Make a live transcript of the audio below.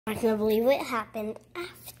I can't believe it happened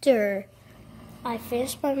after I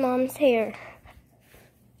finished my mom's hair.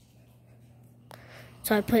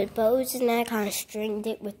 So I put bows and I kind of stringed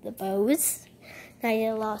it with the bows. And I did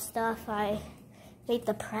a lot of stuff. I made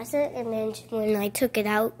the present, and then when I took it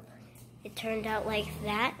out, it turned out like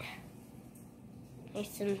that.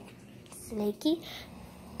 Nice and snaky.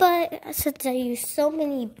 But since I used so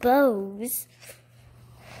many bows,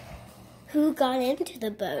 who got into the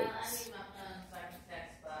bows?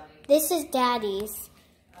 This is Daddy's.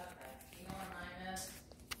 Okay. You know what mine is?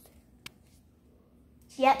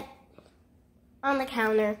 Yep. On the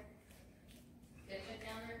counter. Kitchen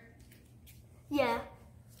counter? Yeah.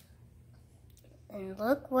 And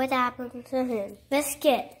look what happened to him.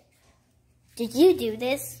 Biscuit, did you do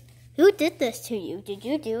this? Who did this to you? Did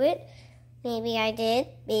you do it? Maybe I did.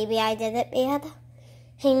 Maybe I didn't, man.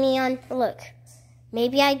 Hey, man, look.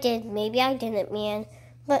 Maybe I did. Maybe I didn't, man.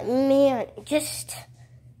 But, man,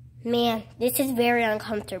 man, this is very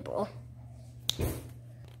uncomfortable.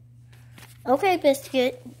 Okay,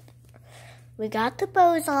 Biscuit. We got the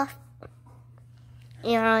bows off.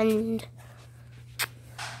 And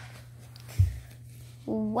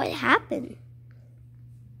what happened?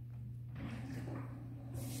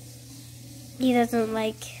 He doesn't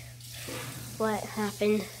like what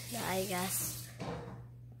happened, I guess.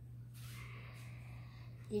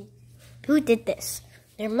 Who did this?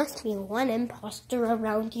 There must be one imposter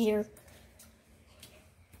around here.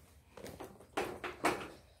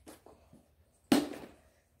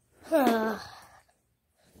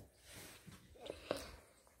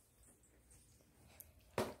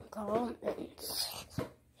 Comments.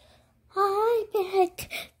 I bet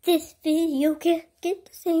this video can't get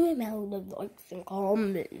the same amount of likes and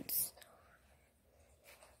comments.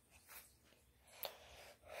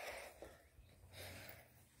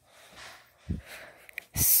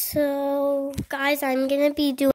 So, guys, I'm gonna be doing